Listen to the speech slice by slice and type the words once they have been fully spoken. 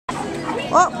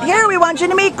Well, here we want you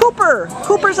to meet Cooper.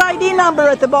 Cooper's ID number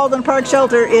at the Baldwin Park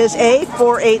Shelter is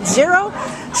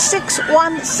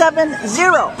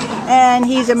A4806170. And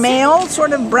he's a male,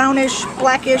 sort of brownish,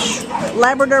 blackish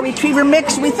Labrador Retriever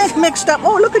mix. We think mixed up.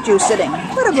 Oh, look at you sitting.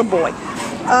 What of a boy.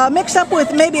 Mixed up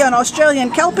with maybe an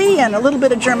Australian Kelpie and a little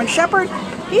bit of German Shepherd.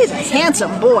 He's a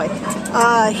handsome boy.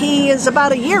 He is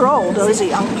about a year old. He's a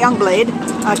young blade.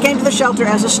 Came to the shelter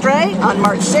as a stray on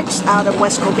March 6th out of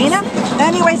West Covina.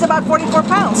 And he weighs about 44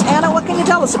 pounds. Anna, what can you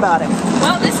tell us about him?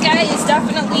 Well, this guy is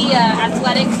definitely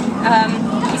athletic.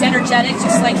 He's energetic,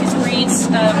 just like his breeds,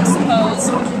 I suppose.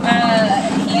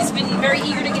 He's been very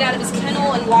eager to get out of his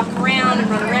kennel and walk around and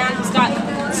run around. He's got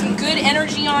some good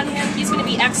energy on him. He's going to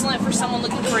be excellent for someone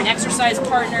looking for an exercise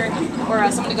partner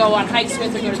or someone to go on hikes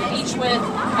with or go to the beach with.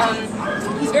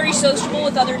 He's very sociable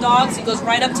with other dogs. He goes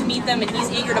right up to meet them and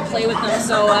he's eager to play with them.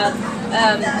 So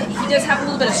he does have a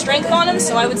little bit of strength on him,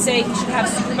 so I would say he should have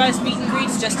supervised meet and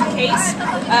greets just in case.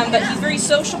 But he's very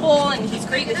sociable and he's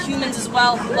great with humans as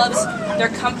well. He loves their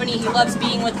company. He loves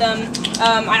being with them.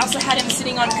 I also had him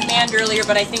sitting on command earlier,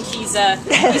 but I think he's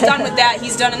done with that.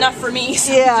 He's done enough for me,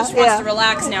 so he just wants to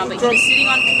relax now. But he's sitting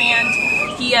on command.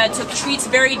 He took treats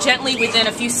very gently within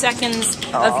a few seconds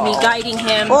of me guiding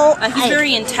him. He's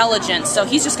very intelligent, so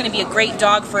he's just going to be a great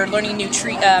dog for learning new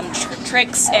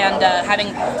tricks and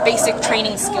having basic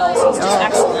training skills. He's just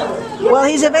excellent. Well,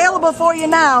 he's available for you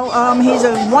now. He's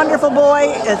a wonderful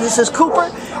boy. This is Cooper.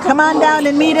 Come on down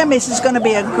and meet him. This is going to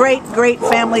be a great, great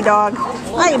family dog.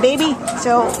 Hi, baby.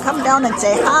 So come down and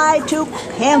say hi to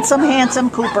handsome, handsome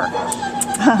Cooper.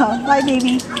 Hi,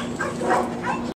 baby.